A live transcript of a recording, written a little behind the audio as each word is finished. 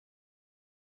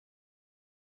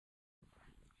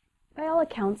By all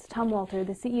accounts, Tom Walter,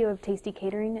 the CEO of Tasty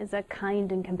Catering, is a kind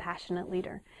and compassionate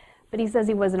leader, but he says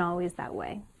he wasn't always that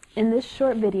way. In this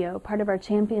short video, part of our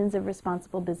Champions of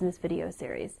Responsible Business video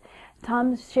series,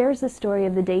 Tom shares the story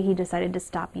of the day he decided to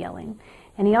stop yelling,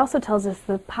 and he also tells us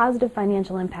the positive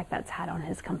financial impact that's had on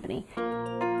his company.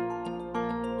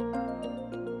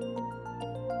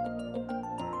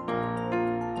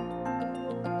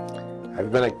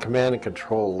 I've been a command and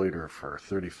control leader for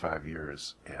 35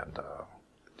 years, and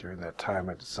during that time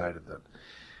I decided that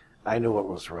I knew what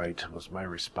was right. It was my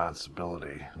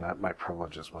responsibility, not my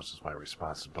privilege as much as my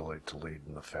responsibility, to lead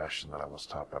in the fashion that I was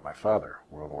taught by my father,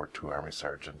 World War II Army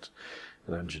Sergeant,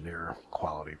 an engineer,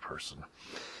 quality person.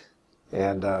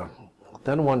 And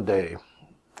then one day,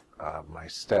 my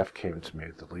staff came to me,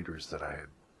 the leaders that I had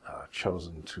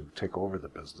chosen to take over the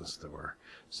business that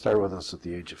started with us at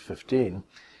the age of 15,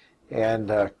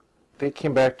 and they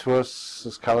came back to us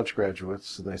as college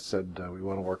graduates, and they said, we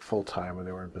want to work full-time, and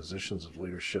they were in positions of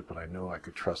leadership, and I knew I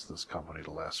could trust this company to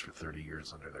last for 30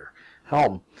 years under their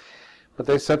helm. But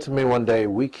they said to me one day,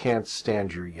 we can't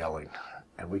stand your yelling,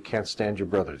 and we can't stand your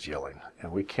brothers yelling,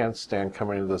 and we can't stand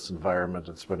coming into this environment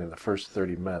and spending the first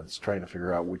 30 minutes trying to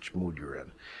figure out which mood you're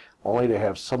in, only to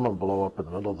have someone blow up in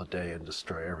the middle of the day and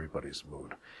destroy everybody's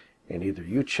mood. And either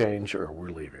you change or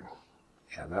we're leaving.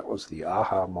 And that was the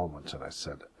aha moment, and I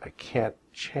said, I can't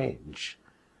change.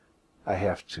 I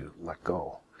have to let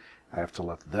go. I have to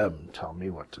let them tell me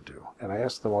what to do. And I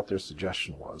asked them what their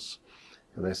suggestion was,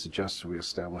 and they suggested we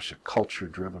establish a culture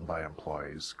driven by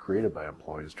employees, created by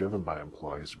employees, driven by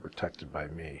employees, protected by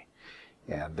me.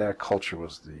 And that culture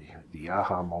was the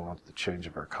aha moment, the change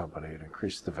of our company. It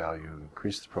increased the value,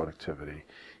 increased the productivity,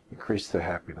 increased the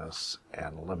happiness,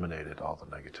 and eliminated all the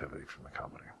negativity from the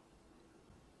company.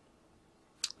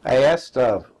 I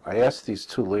asked these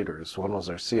two leaders, one was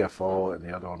our CFO and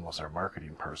the other one was our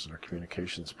marketing person, our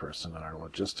communications person, and our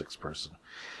logistics person.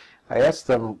 I asked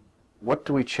them, what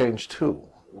do we change to?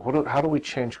 How do we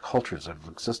change cultures? I've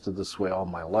existed this way all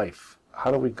my life.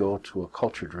 How do we go to a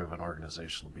culture-driven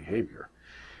organizational behavior?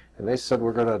 And they said,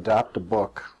 we're going to adopt a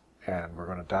book, and we're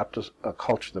going to adopt a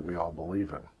culture that we all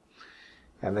believe in.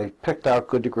 And they picked out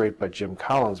Good to Great by Jim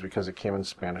Collins because it came in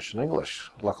Spanish and English,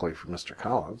 luckily for Mr.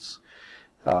 Collins.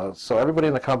 So everybody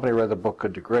in the company read the book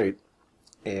Good to Great,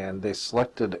 and they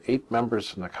selected 8 members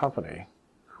from the company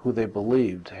who they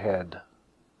believed had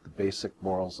the basic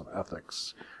morals and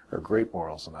ethics, or great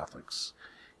morals and ethics.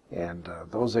 And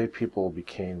those 8 people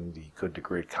became the Good to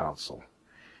Great Council.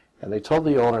 And they told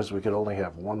the owners we could only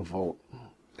have 1 vote,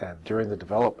 and during the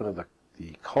development of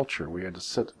the culture, we had to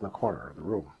sit in the corner of the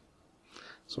room.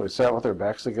 So we sat with our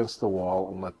backs against the wall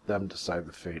and let them decide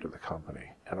the fate of the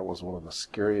company. And it was one of the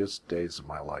scariest days of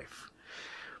my life.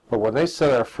 But when they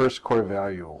said our first core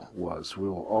value was, we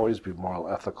will always be moral,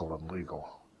 ethical, and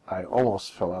legal, I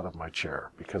almost fell out of my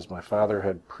chair, because my father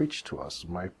had preached to us,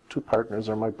 my 2 partners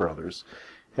are my brothers,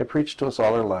 had preached to us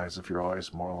all our lives, if you're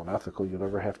always moral and ethical, you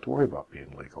never have to worry about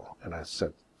being legal. And I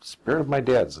said, spirit of my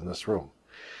dad's in this room.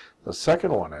 The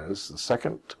second one is, the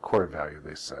second core value,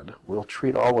 they said, we'll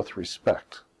treat all with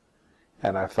respect.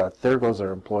 And I thought, there goes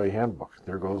our employee handbook.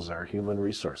 There goes our human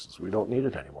resources. We don't need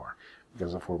it anymore.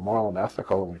 Because if we're moral and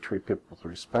ethical and we treat people with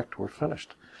respect, we're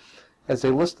finished. As they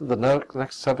listed the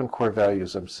next 7 core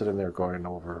values, I'm sitting there going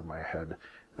over in my head.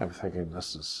 I'm thinking,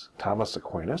 this is Thomas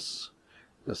Aquinas.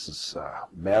 This is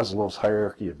Maslow's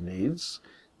hierarchy of needs.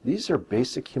 These are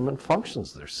basic human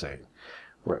functions, they're saying.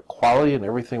 We're at quality in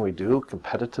everything we do,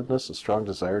 competitiveness, a strong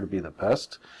desire to be the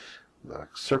best. The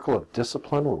circle of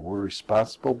discipline, where we're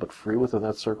responsible but free within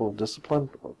that circle of discipline,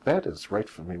 well, that is right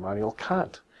from Immanuel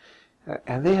Kant.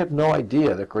 And they had no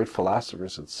idea that great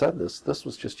philosophers had said this. This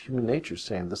was just human nature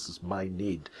saying, this is my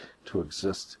need to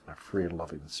exist in a free and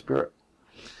loving spirit.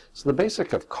 So the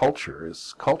basic of culture in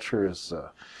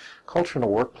a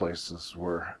workplace is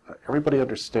where everybody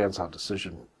understands how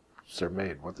decisions are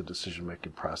made, what the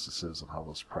decision-making process is, and how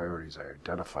those priorities are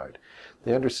identified.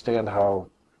 They understand how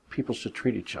people should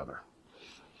treat each other.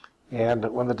 And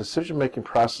when the decision-making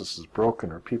process is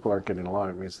broken or people aren't getting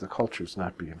along, it means the culture is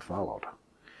not being followed.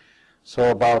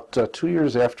 So about 2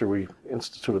 years after we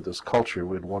instituted this culture,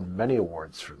 we had won many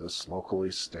awards for this, locally,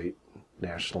 state,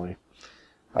 nationally.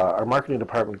 Our marketing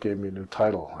department gave me a new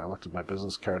title. I looked at my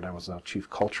business card and I was now Chief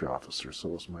Culture Officer, so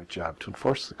it was my job to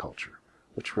enforce the culture,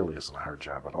 which really isn't a hard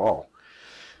job at all.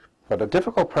 But a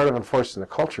difficult part of enforcing the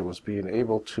culture was being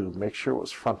able to make sure it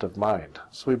was front of mind.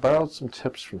 So we borrowed some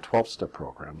tips from 12-step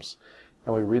programs,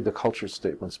 and we read the culture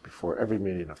statements before every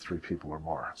meeting of 3 people or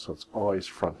more, so it's always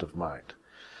front of mind.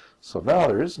 So now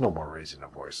there is no more raising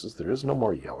of voices, there is no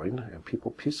more yelling, and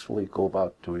people peacefully go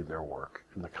about doing their work,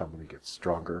 and the company gets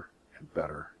stronger and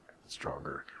better and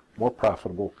stronger, more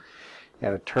profitable,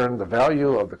 and it turned the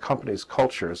value of the company's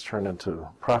culture has turned into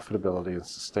profitability and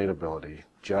sustainability,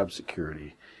 job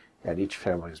security, and each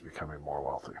family is becoming more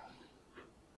wealthy.